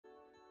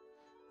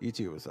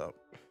YouTube, what's up?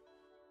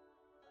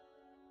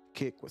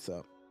 Kick, what's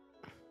up?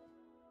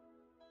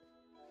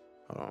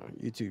 Hold on,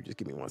 YouTube, just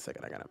give me 1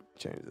 second. I gotta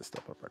change this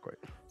stuff up right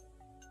quick.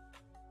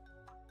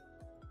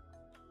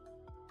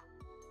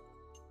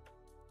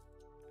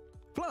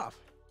 Fluff!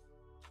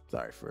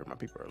 Sorry for my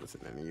people are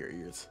listening in your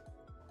ears.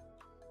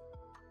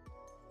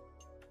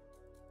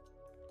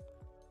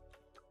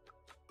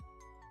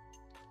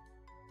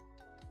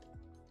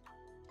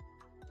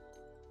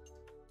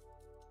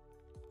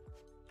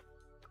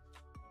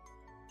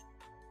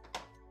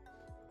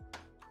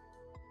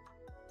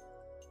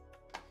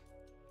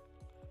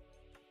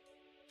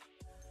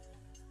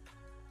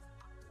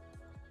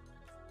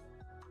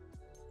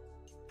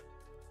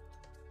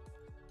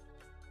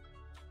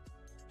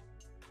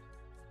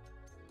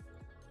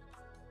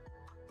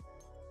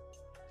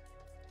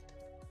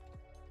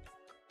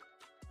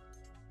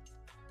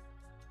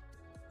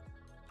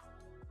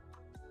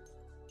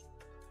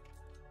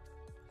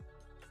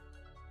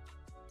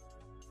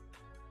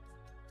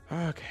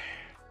 Okay.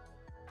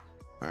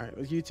 All right,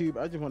 with YouTube,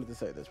 I just wanted to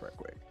say this right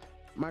quick.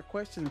 My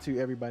question to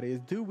everybody is,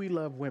 do we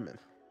love women?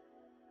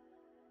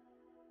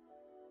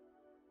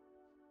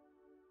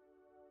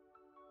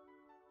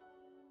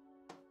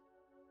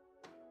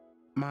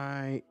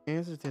 My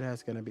answer to that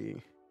is going to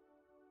be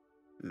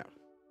no.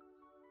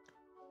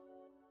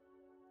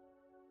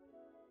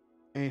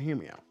 And hear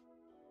me out.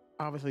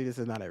 Obviously, this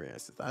is not every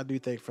instance. I do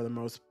think for the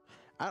most,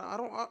 I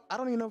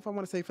don't even know if I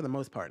want to say for the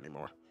most part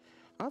anymore.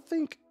 I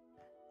think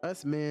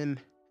us men,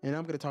 and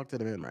I'm going to talk to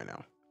the men right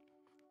now.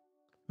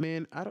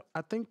 Men,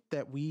 I think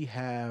that we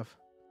have,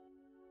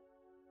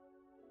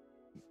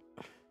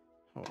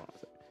 hold on a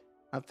second.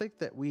 I think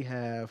that we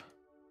have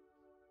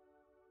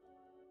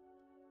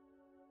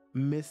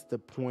missed the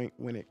point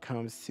when it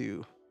comes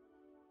to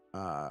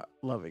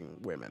loving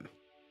women.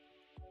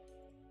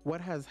 What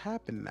has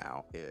happened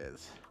now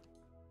is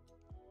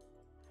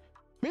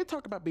men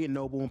talk about being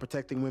noble and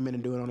protecting women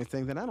and doing all these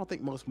things, and I don't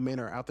think most men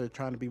are out there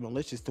trying to be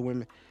malicious to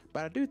women,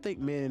 but I do think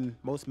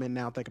most men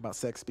now think about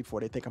sex before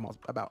they think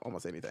about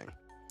almost anything.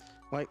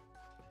 Like,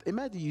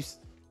 imagine you,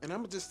 and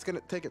I'm just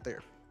gonna take it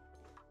there.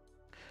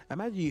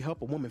 Imagine you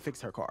help a woman fix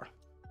her car,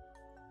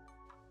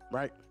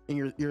 right?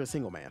 And you're a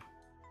single man.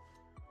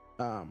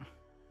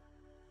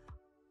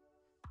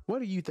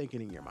 What are you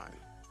thinking in your mind?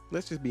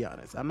 Let's just be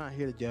honest. I'm not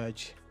here to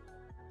judge,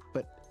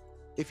 but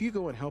if you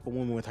go and help a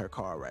woman with her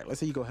car, right? Let's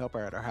say you go help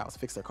her at her house,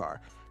 fix her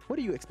car. What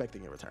are you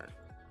expecting in return?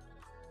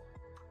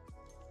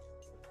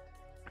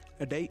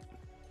 A date?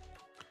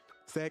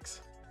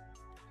 Sex?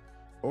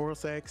 Oral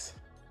sex?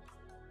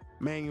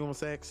 Manual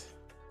sex?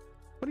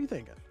 What are you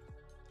thinking?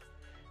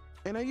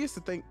 And I used to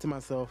think to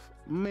myself,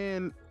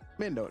 men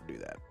don't do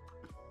that.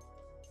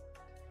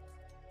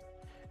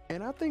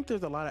 And I think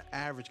there's a lot of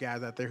average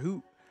guys out there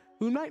who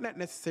might not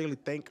necessarily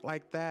think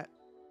like that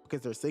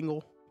because they're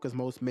single, because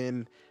most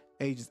men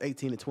ages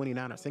 18 to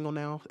 29 are single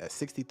now at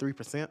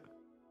 63%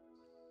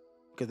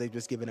 because they've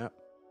just given up.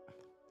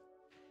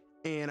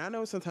 And I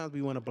know sometimes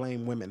we want to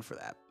blame women for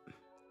that.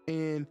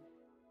 And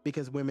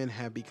because women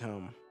have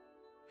become,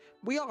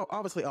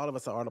 obviously all of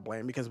us are to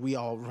blame because we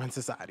all run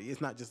society.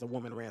 It's not just a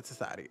woman ran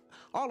society.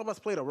 All of us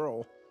played a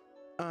role.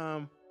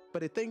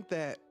 But I think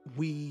that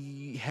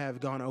we have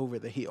gone over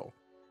the hill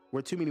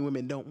where too many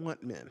women don't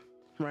want men,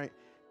 right?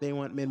 They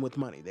want men with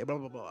money. They blah,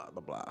 blah, blah,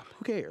 blah, blah.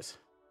 Who cares?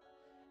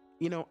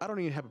 You know, I don't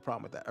even have a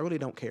problem with that. I really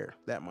don't care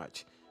that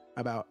much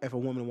about if a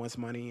woman wants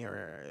money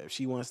or if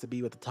she wants to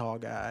be with a tall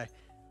guy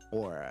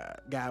or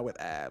a guy with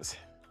abs.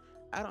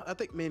 I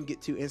think men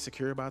get too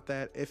insecure about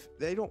that. If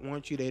they don't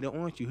want you, they don't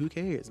want you. Who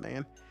cares,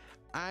 man?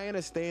 I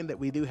understand that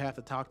we do have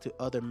to talk to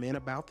other men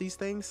about these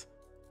things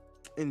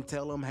and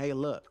tell them, hey,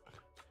 look,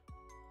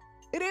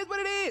 it is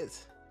what it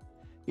is.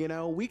 You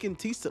know, we can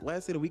teach the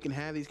lesson and we can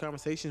have these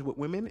conversations with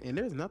women, and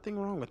there's nothing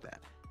wrong with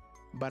that.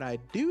 But I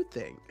do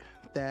think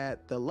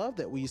that the love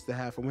that we used to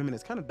have for women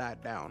has kind of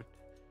died down.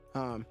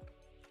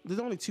 There's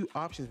only two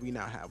options we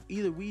now have.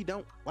 Either we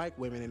don't like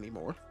women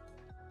anymore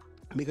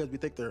because we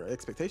think their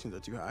expectations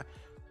are too high,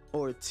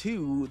 or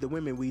two, the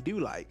women we do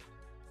like,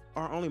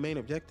 our only main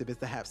objective is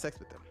to have sex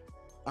with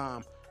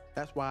them.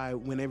 That's why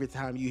every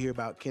time you hear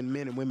about can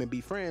men and women be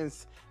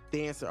friends,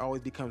 the answer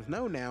always becomes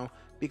no now,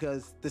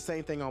 because the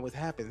same thing always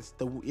happens.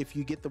 If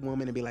you get the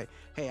woman and be like,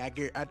 hey, I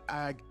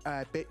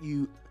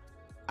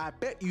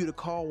bet you to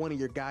call one of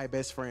your guy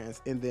best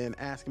friends and then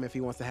ask him if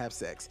he wants to have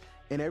sex.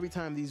 And every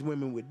time these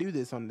women would do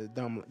this on the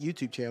dumb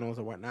YouTube channels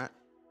or whatnot,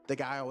 the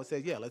guy always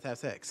says, yeah, let's have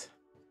sex.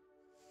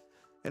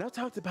 And I've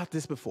talked about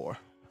this before.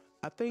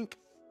 I think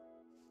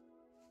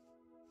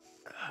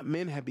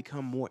men have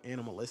become more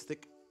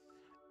animalistic,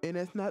 and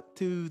that's not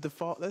to the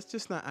fault. That's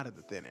just not out of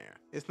the thin air.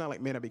 It's not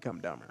like men have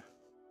become dumber.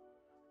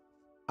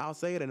 I'll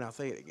say it and I'll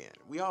say it again.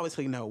 We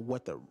obviously know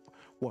what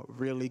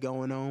really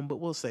going on, but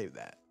we'll save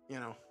that. You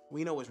know,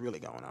 we know what's really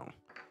going on.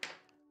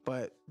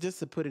 But just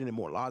to put it in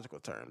more logical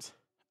terms,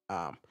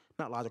 not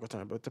logical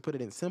terms, but to put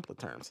it in simpler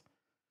terms,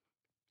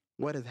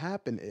 what has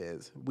happened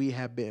is we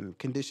have been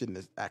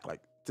conditioned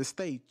to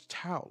stay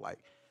childlike.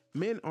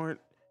 Men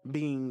aren't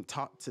being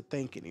taught to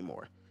think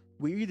anymore.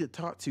 we're either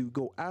taught to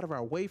go out of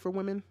our way for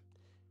women,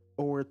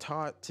 or we're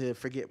taught to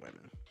forget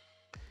women.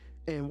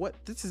 And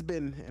what this has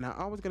been, and I'm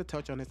always going to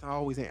touch on this, I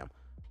always am,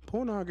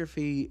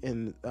 pornography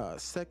and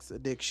sex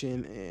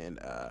addiction and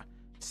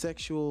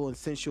sexual and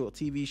sensual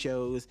TV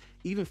shows.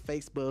 Even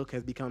Facebook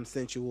has become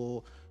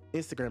sensual.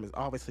 Instagram has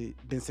obviously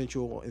been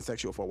sensual and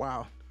sexual for a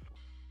while.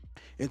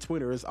 And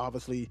Twitter is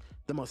obviously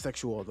the most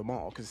sexual of them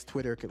all, because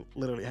Twitter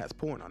literally has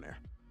porn on there.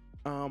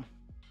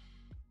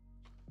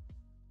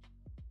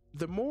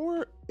 The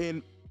more,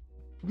 and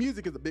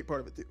music is a big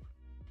part of it too.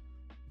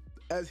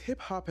 As hip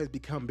hop has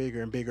become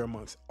bigger and bigger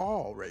amongst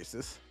all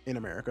races in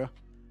America,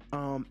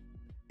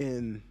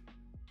 in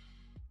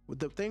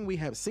the thing we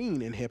have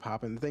seen in hip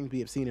hop and the things we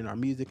have seen in our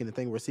music and the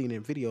thing we're seeing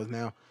in videos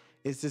now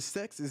is just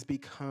sex has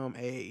become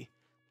a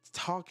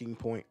talking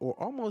point, or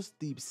almost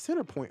the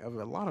center point of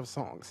a lot of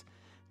songs.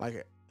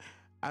 Like,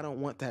 I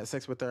don't want to have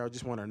sex with her, I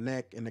just want her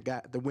neck. And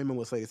the women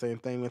will say the same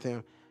thing with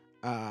him.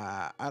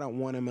 I don't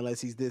want him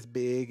unless he's this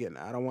big, and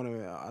I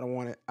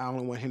only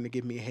want him to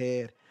give me a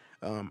head.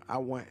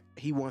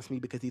 He wants me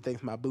because he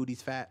thinks my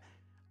booty's fat.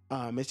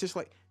 It's just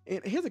like,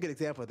 and here's a good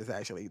example of this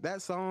actually.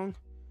 That song,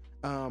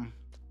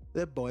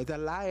 the boy's a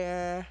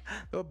liar,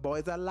 the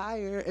boy's a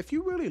liar. If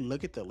you really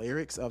look at the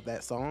lyrics of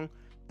that song,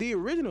 the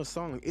original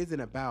song isn't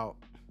about,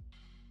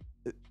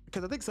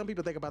 because I think some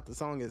people think about the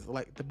song as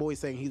like the boy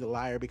saying he's a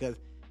liar because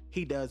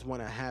he does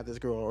want to have this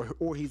girl,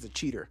 or he's a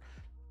cheater.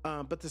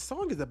 But the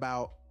song is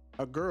about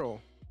a girl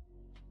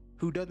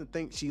who doesn't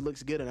think she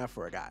looks good enough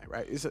for a guy,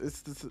 right?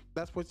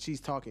 That's what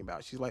she's talking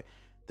about. She's like,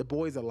 the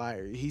boy's a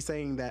liar. He's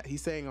saying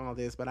all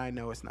this, but I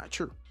know it's not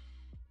true.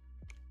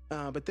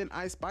 But then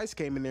Ice Spice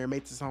came in there and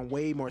made the song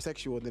way more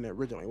sexual than it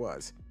originally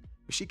was.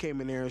 She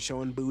came in there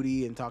showing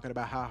booty and talking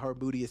about how her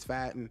booty is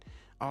fat and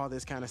all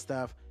this kind of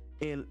stuff.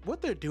 And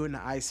what they're doing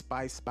to Ice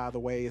Spice, by the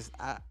way, is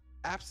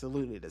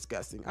absolutely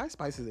disgusting. Ice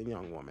Spice is a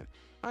young woman.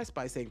 Ice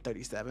Spice ain't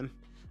 37.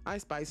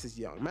 Ice Spice is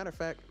young. Matter of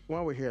fact,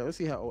 while we're here, let's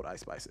see how old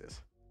Ice Spice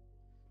is.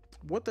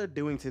 What they're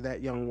doing to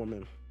that young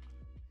woman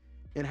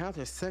and how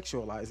they're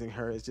sexualizing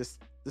her is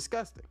just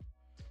disgusting.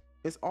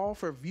 It's all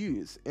for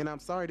views, and I'm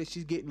sorry that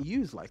she's getting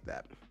used like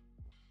that.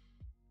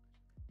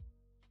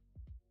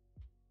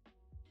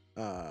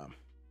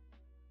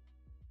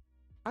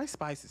 Ice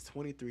Spice is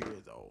 23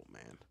 years old,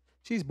 man.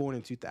 She's born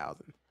in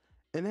 2000.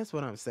 And that's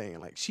what I'm saying.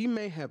 Like, she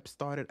may have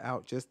started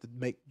out just to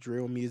make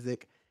drill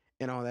music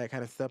and all that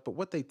kind of stuff, but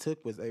what they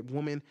took was a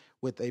woman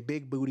with a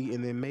big booty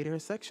and then made her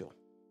sexual.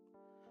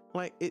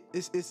 Like,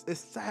 it's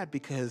sad,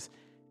 because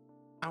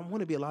I want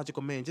to be a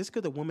logical man. Just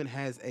because a woman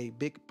has a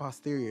big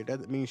posterior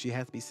doesn't mean she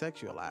has to be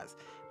sexualized.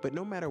 But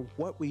no matter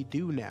what we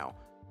do now,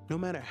 no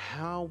matter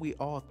how we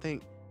all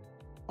think,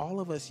 all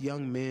of us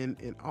young men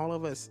and all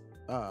of us,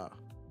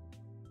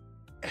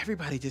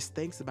 everybody just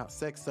thinks about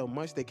sex so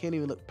much they can't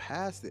even look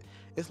past it.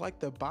 It's like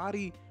the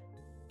body,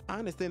 I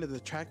understand there's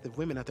attractive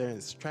women out there and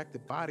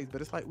attractive bodies, but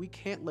it's like we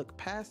can't look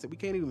past it. We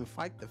can't even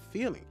fight the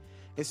feeling.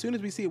 As soon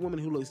as we see a woman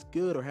who looks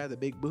good or has a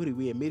big booty,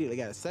 we immediately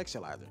got to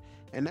sexualize her.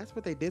 And that's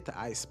what they did to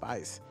Ice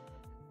Spice.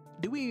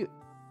 I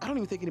don't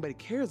even think anybody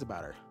cares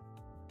about her.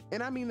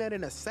 And I mean that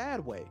in a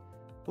sad way.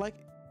 Like,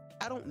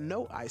 I don't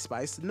know Ice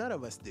Spice. None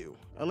of us do,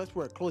 unless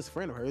we're a close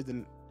friend of hers.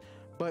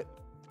 But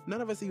none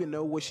of us even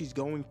know what she's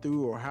going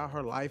through or how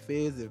her life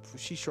is, if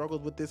she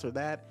struggles with this or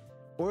that,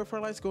 or if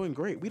her life's going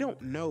great. We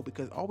don't know,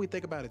 because all we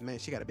think about is, man,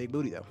 she got a big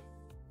booty though.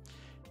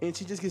 And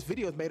she just gets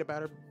videos made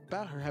about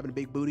her having a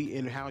big booty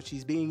and how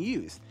she's being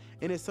used.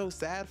 And it's so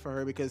sad for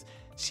her, because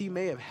she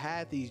may have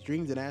had these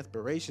dreams and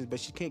aspirations, but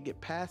she can't get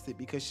past it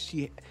because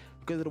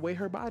of the way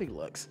her body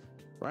looks,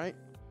 right?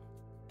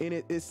 And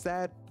it's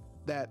sad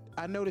that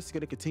I know this is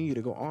going to continue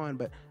to go on,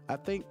 but I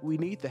think we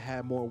need to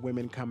have more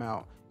women come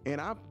out.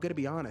 And I'm going to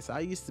be honest, I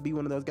used to be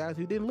one of those guys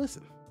who didn't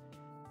listen.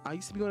 I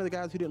used to be one of the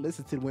guys who didn't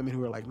listen to the women who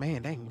were like,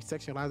 man, dang, we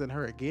sexualizing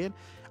her again.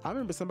 I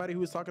remember somebody who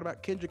was talking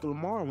about Kendrick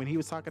Lamar when he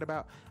was talking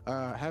about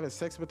having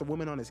sex with a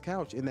woman on his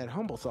couch in that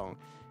Humble song.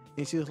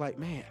 And she was like,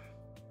 man,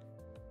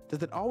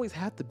 does it always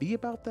have to be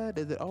about that?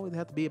 Does it always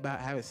have to be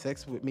about having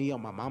sex with me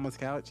on my mama's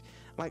couch?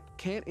 Like,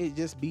 can't it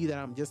just be that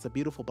I'm just a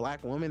beautiful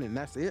black woman and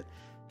that's it?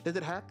 Does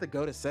it have to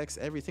go to sex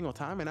every single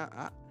time? And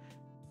I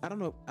don't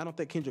know. I don't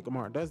think Kendrick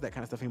Lamar does that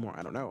kind of stuff anymore.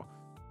 I don't know.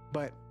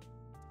 But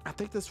I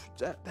think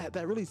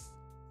that really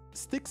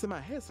sticks in my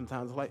head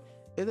sometimes. Like,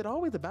 is it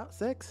always about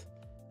sex?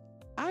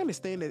 I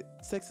understand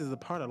that sex is a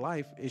part of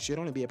life. It should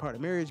only be a part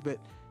of marriage. But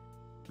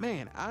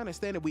man, I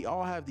understand that we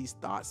all have these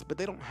thoughts, but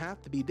they don't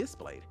have to be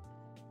displayed.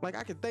 Like,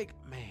 I could think,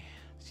 man,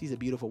 she's a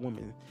beautiful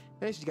woman.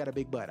 Man, she's got a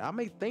big butt. I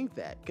may think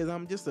that because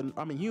I'm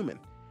a human.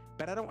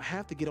 But I don't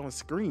have to get on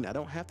screen. I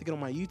don't have to get on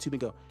my YouTube and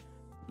go,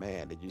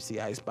 man, did you see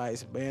Ice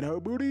Spice? Man, her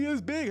booty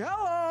is big.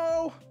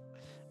 Hello.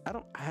 I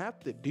don't have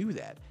to do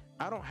that.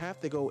 I don't have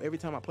to go every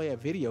time I play a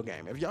video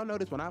game. If y'all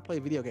notice, when I play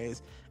video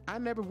games, I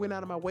never went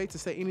out of my way to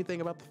say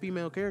anything about the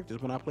female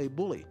characters when I played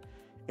Bully.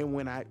 And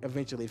when I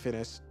eventually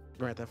finished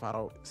Grand Theft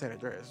Auto San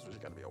Andreas, which is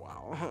going to be a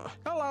while.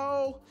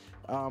 Hello.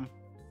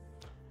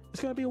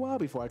 It's going to be a while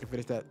before I can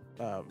finish that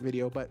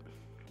video. But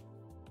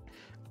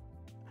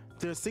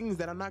there's things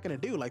that I'm not gonna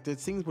do. Like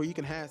there's things where you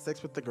can have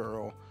sex with the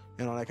girl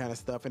and all that kind of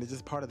stuff, and it's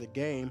just part of the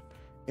game.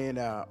 And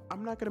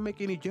I'm not gonna make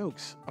any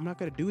jokes. I'm not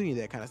gonna do any of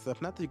that kind of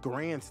stuff. Not to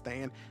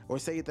grandstand or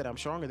say that I'm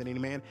stronger than any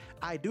man.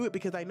 I do it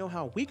because I know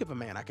how weak of a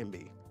man I can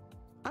be.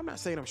 I'm not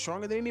saying I'm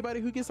stronger than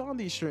anybody who gets on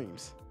these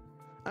streams.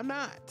 I'm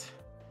not.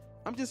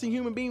 I'm just a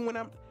human being. When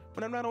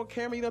I'm not on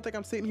camera, you don't think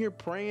I'm sitting here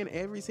praying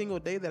every single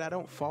day that I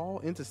don't fall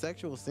into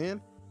sexual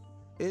sin?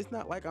 It's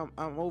not like I'm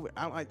over.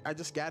 I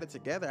just got it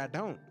together. I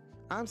don't.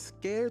 I'm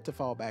scared to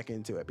fall back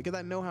into it because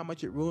I know how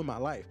much it ruined my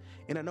life,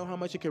 and I know how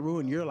much it can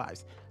ruin your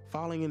lives,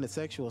 falling into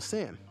sexual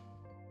sin.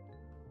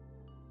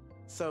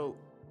 So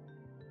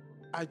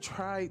I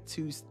tried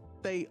to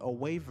stay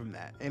away from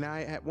that, and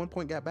I at one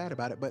point got bad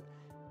about it, but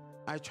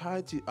I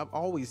tried to. I've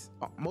always,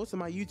 most of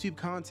my YouTube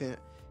content,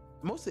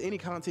 most of any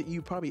content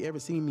you probably ever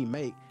seen me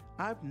make,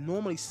 I've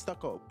normally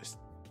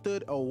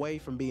stood away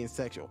from being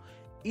sexual.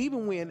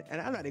 Even when, and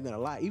I'm not even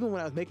gonna lie, even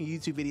when I was making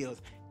YouTube videos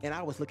and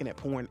I was looking at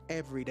porn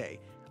every day,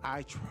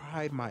 I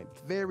tried my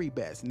very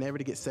best never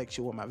to get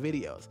sexual in my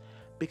videos,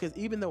 because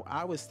even though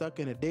I was stuck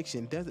in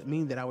addiction, doesn't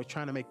mean that I was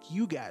trying to make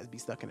you guys be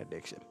stuck in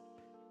addiction.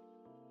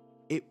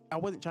 I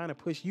wasn't trying to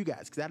push you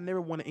guys, because I never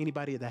wanted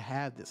anybody to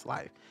have this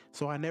life.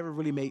 So I never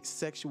really made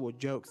sexual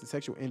jokes and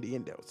sexual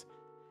innuendos.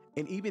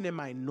 And even in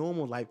my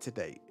normal life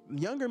today,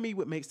 younger me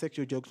would make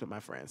sexual jokes with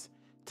my friends.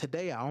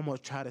 Today, I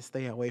almost try to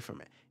stay away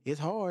from it. It's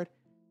hard,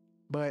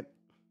 but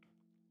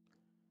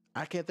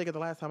I can't think of the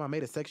last time I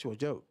made a sexual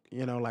joke,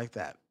 like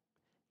that.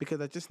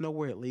 Because I just know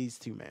where it leads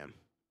to, man.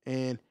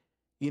 And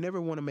you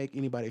never want to make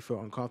anybody feel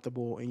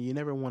uncomfortable, and you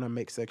never want to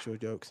make sexual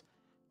jokes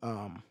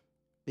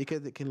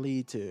because it can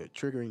lead to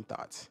triggering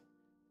thoughts.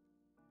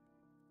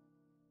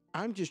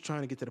 I'm just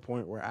trying to get to the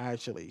point where I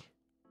actually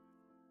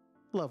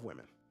love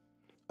women.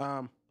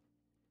 And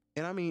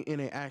I mean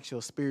in an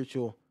actual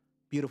spiritual,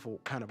 beautiful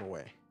kind of a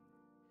way.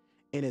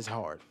 And it's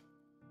hard.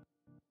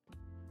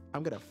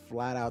 I'm going to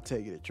flat out tell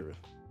you the truth.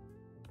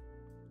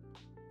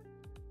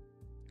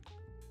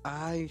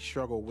 I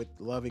struggle with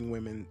loving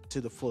women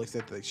to the full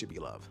extent that they should be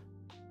loved.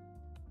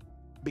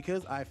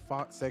 Because I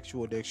fought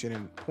sexual addiction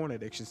and porn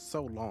addiction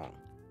so long,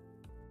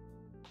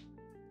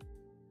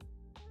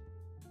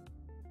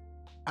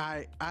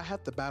 I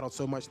have to battle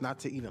so much not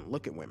to even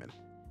look at women.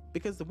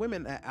 Because the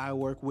women that I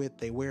work with,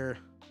 they wear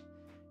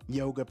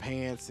yoga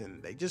pants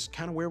and they just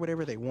kind of wear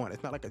whatever they want.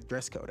 It's not like a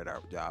dress code at our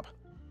job.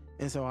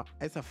 And so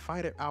it's a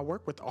fight. I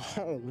work with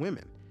all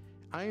women.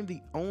 I am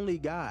the only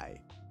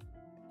guy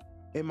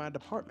in my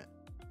department.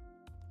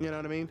 You know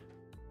what I mean?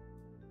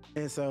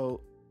 And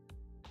so,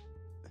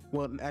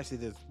 well, actually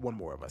there's one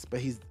more of us,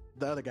 but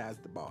the other guy's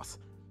the boss.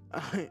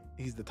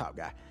 He's the top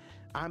guy.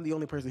 I'm the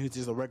only person who's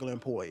just a regular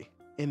employee,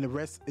 and the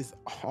rest is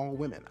all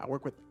women. I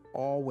work with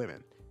all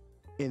women,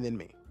 and then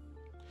me.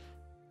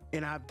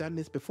 And I've done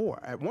this before.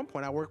 At one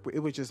point it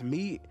was just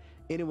me,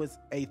 and it was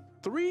a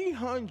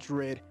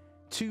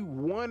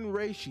 300-to-1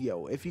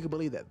 ratio, if you can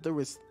believe that.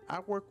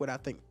 I work with, I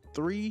think,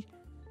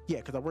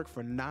 because I work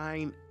for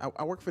 9,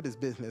 I work for this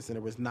business, and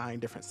there was 9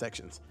 different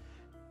sections.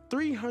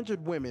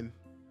 300 women,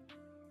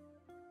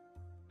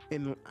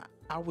 and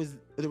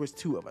there was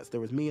 2 of us. There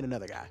was me and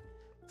another guy.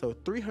 So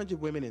 300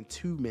 women and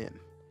 2 men.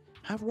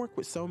 I've worked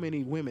with so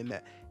many women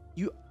that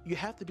you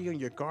have to be on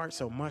your guard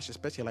so much,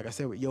 especially like I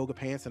said with yoga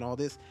pants and all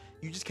this.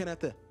 You just kind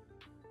of have to.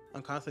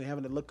 I'm constantly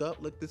having to look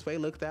up, look this way,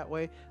 look that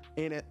way,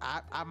 and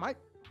I might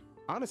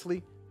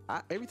honestly.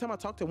 Every time I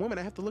talk to a woman,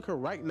 I have to look her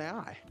right in the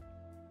eye.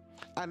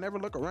 I never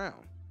look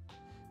around.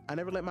 I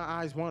never let my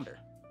eyes wander,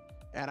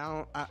 and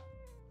I'm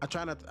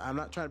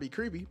not trying to be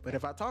creepy, but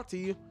if I talk to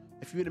you,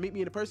 if you were to meet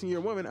me in person, you're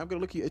a woman, I'm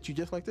gonna look at you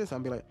just like this. I'll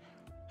be like,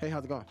 hey,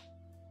 how's it going?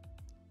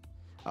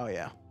 Oh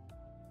yeah,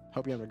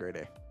 hope you're having a great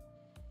day.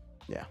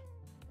 Yeah.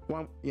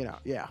 Well, yeah.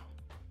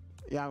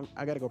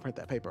 I gotta go print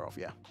that paper off.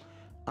 Yeah.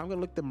 I'm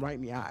gonna look them right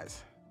in the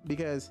eyes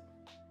because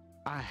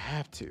I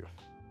have to.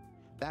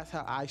 That's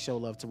how I show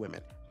love to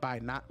women, by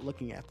not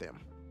looking at them.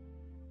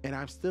 And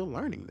I'm still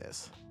learning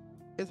this.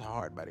 It's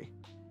hard, buddy.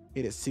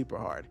 It is super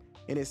hard.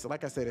 And it's,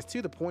 like I said, it's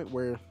to the point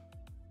where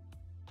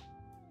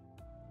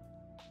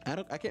I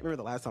can't remember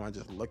the last time I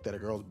just looked at a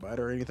girl's butt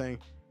or anything,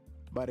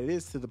 but it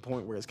is to the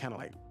point where it's kind of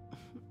like,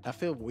 I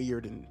feel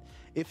weird and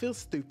it feels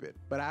stupid,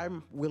 but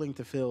I'm willing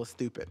to feel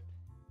stupid.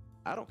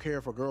 I don't care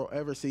if a girl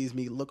ever sees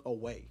me look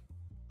away.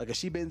 Like if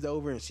she bends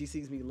over and she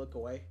sees me look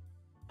away,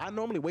 I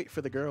normally wait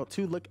for the girl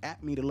to look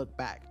at me to look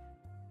back,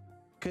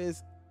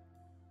 because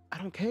I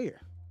don't care.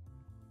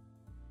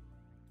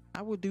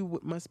 I will do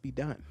what must be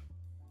done,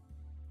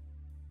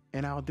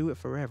 and I'll do it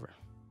forever.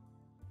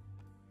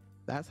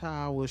 That's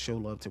how I will show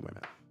love to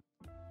women,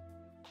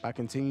 by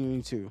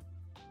continuing to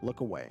look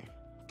away,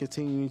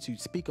 continuing to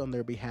speak on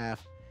their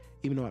behalf,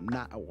 even though I'm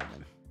not a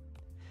woman.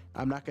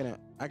 I'm not gonna,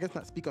 I guess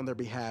not speak on their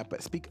behalf,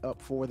 but speak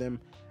up for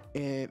them,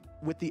 and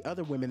with the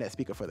other women that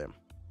speak up for them.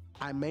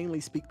 I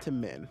mainly speak to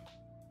men,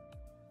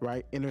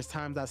 right? And there's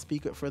times I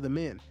speak up for the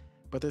men,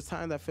 but there's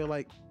times I feel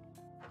like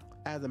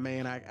as a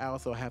man, I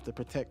also have to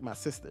protect my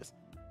sisters,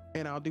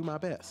 and I'll do my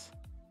best.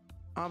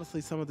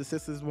 Obviously, some of the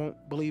sisters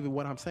won't believe in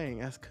what I'm saying.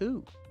 That's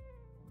cool.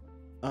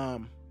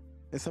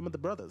 and some of the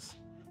brothers,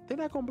 they're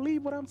not gonna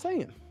believe what I'm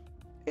saying.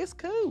 It's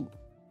cool.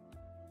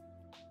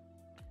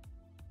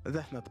 But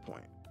that's not the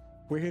point.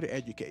 We're here to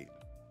educate.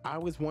 I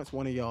was once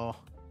one of y'all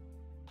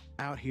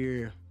out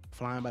here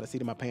flying by the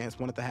seat of my pants,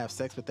 wanted to have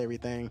sex with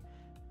everything.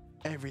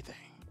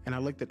 And I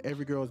looked at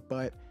every girl's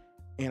butt,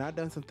 and I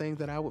done some things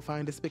that I would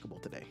find despicable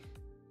today.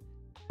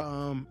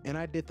 And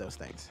I did those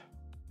things.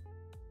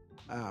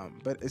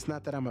 But it's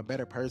not that I'm a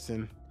better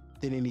person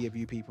than any of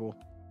you people.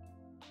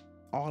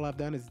 All I've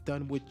done is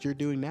done what you're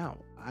doing now.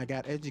 I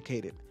got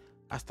educated.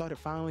 I started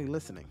finally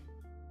listening.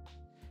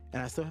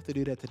 And I still have to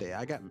do that today.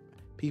 I got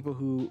people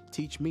who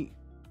teach me,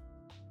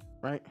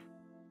 right?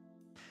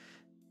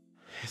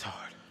 It's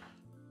hard.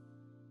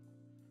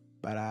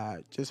 But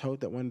I just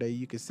hope that one day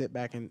you can sit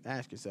back and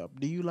ask yourself,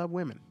 do you love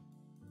women?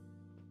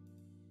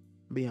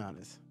 Be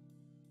honest.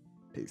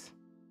 Peace.